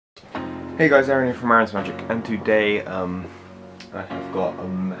Hey guys, Aaron here from Aaron's Magic, and today I have got a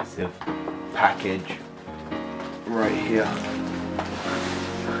massive package right here,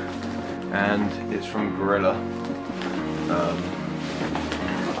 and it's from Gorilla. I'll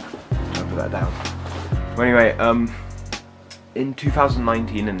put that down. Well, anyway, in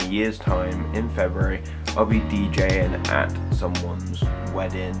 2019, in a year's time, in February, I'll be DJing at someone's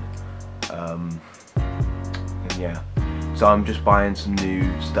wedding, and yeah. So I'm just buying some new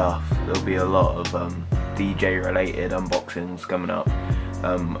stuff. There'll be a lot of DJ related unboxings coming up.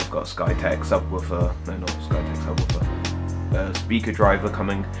 I've got a Skytech subwoofer, no, not Skytech subwoofer, a speaker driver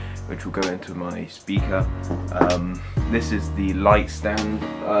coming, which will go into my speaker. This is the light stand.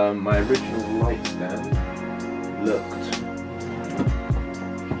 My original light stand looked,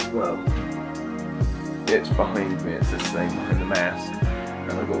 well, it's behind me, it's the same behind the mask,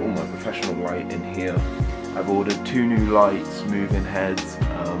 and I've got all my professional light in here. I've ordered 2 new lights, moving heads,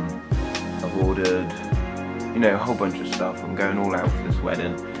 I've ordered, you know, a whole bunch of stuff. I'm going all out for this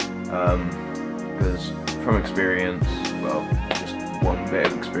wedding, because from experience, well, just one bit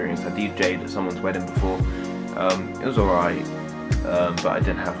of experience, I DJ'd at someone's wedding before. It was alright, but I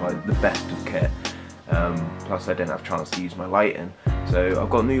didn't have like the best of kit, plus I didn't have a chance to use my lighting. So I've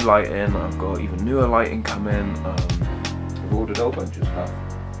got new lighting, I've got even newer lighting coming, I've ordered a whole bunch of stuff,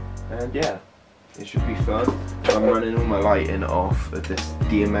 and yeah. It should be fun. I'm running all my lighting off of this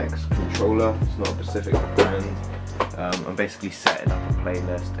DMX controller. It's not a specific brand. I'm basically setting up a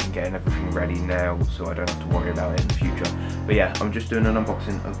playlist and getting everything ready now so I don't have to worry about it in the future. But yeah, I'm just doing an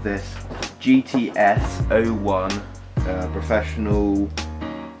unboxing of this GTS 01 professional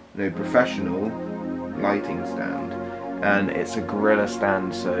lighting stand. And it's a Gorilla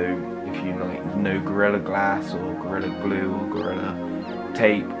stand, so if you know Gorilla Glass or Gorilla Glue or Gorilla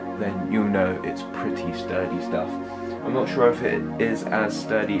Tape, then you'll know it's pretty sturdy stuff. I'm not sure if it is as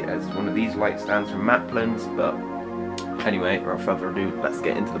sturdy as one of these light stands from Maplin's, but anyway, without further ado, let's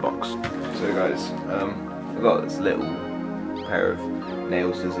get into the box. So guys, I've got this little pair of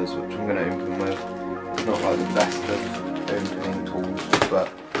nail scissors which I'm going to open with. It's not like the best of opening tools,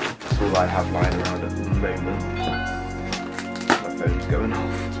 but it's all I have lying around at the moment. My phone's going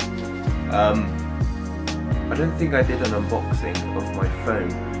off. I don't think I did an unboxing of my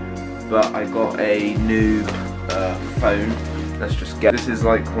phone, but I got a new phone. Let's just get, this is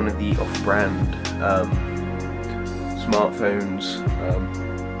like one of the off-brand smartphones,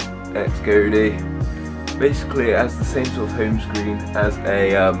 Xcode. Basically it has the same sort of home screen as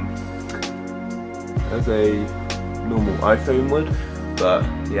a normal iPhone would, but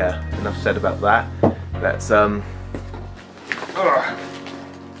yeah, enough said about that. Let's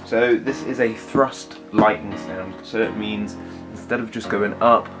so this is a thrust lighting stand, so it means instead of just going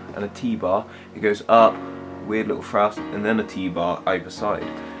up and a T-bar, it goes up, weird little thrust, and then a T-bar either side.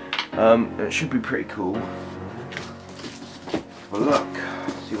 It should be pretty cool. Have a look,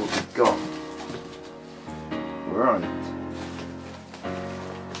 see what we've got. Right.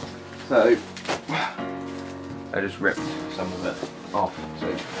 So, I just ripped some of it off, so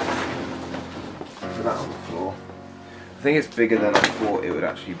put that on the floor. I think it's bigger than I thought it would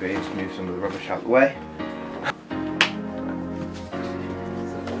actually be. Just move some of the rubbish out of the way.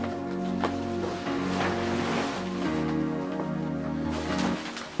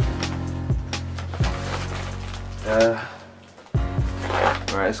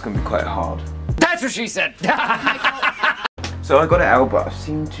 Alright, it's going to be quite hard. That's what she said! So I got it out, but I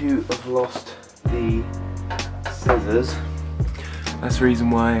seem to have lost the scissors. That's the reason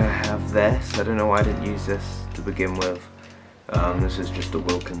why I have this. I don't know why I didn't use this to begin with. This is just a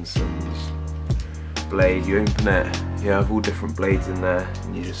Wilkinson's blade. You open it, you have all different blades in there,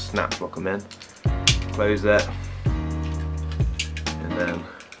 and you just snap lock them in. Close it, and then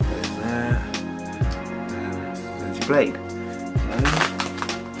there's there. There's your blade.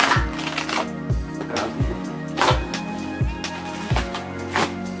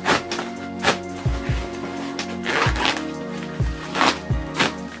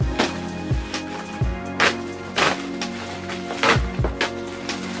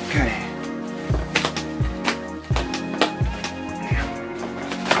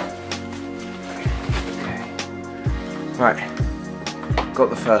 Right, got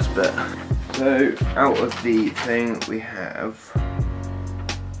the first bit. So, out of the thing we have,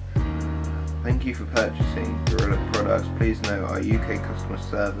 thank you for purchasing Gorilla products. Please know our UK customer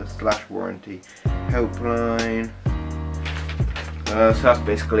service / warranty helpline. So that's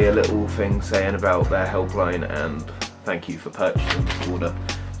basically a little thing saying about their helpline and thank you for purchasing this order.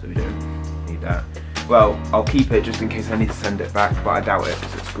 So we don't need that. Well, I'll keep it just in case I need to send it back, but I doubt it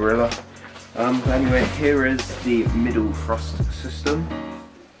because it's Gorilla. But anyway, here is the middle thrust system.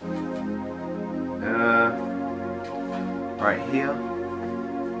 right here.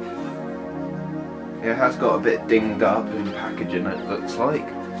 It has got a bit dinged up in packaging, it looks like.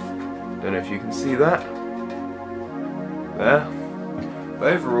 Don't know if you can see that. There.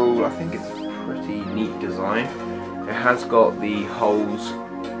 But overall, I think it's a pretty neat design. It has got the holes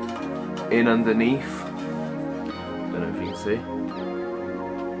in underneath. Don't know if you can see.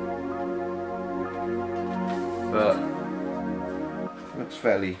 But it looks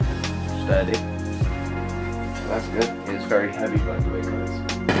fairly sturdy. So that's good. It's very heavy, by the way, guys.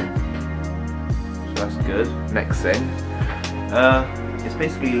 That's good. Next thing, it's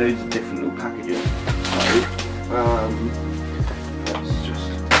basically loads of different little packages. So, let's just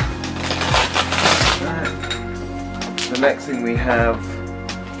that. The next thing we have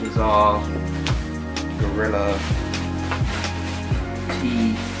is our Gorilla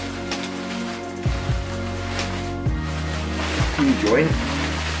T-joint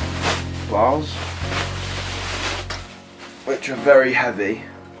bars, which are very heavy.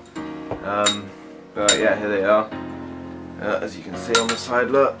 But yeah, here they are. As you can see on the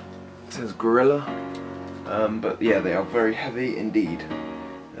side, look, it says Gorilla. But yeah, they are very heavy indeed.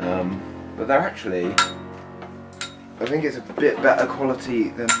 But they're actually, I think it's a bit better quality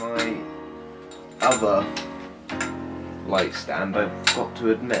than my other light stand, I've got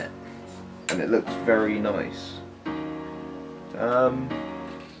to admit. And it looks very nice.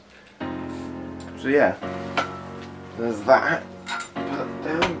 So yeah, there's that. Put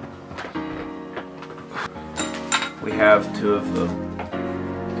down. We have two of them.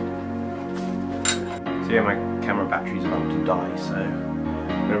 So yeah, my camera battery's about to die, so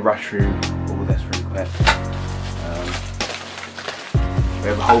I'm going to rush through all this really quick. We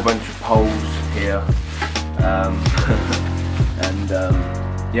have a whole bunch of poles here.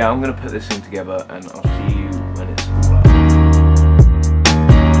 Yeah, I'm going to put this thing together and I'll see you when it's all up.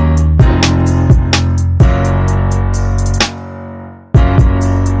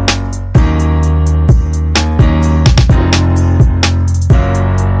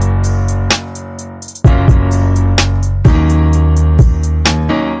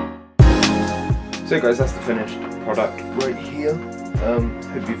 So guys, that's the finished product right here.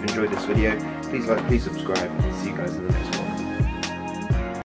 Hope you've enjoyed this video. Please like, please subscribe, and see you guys in the next one.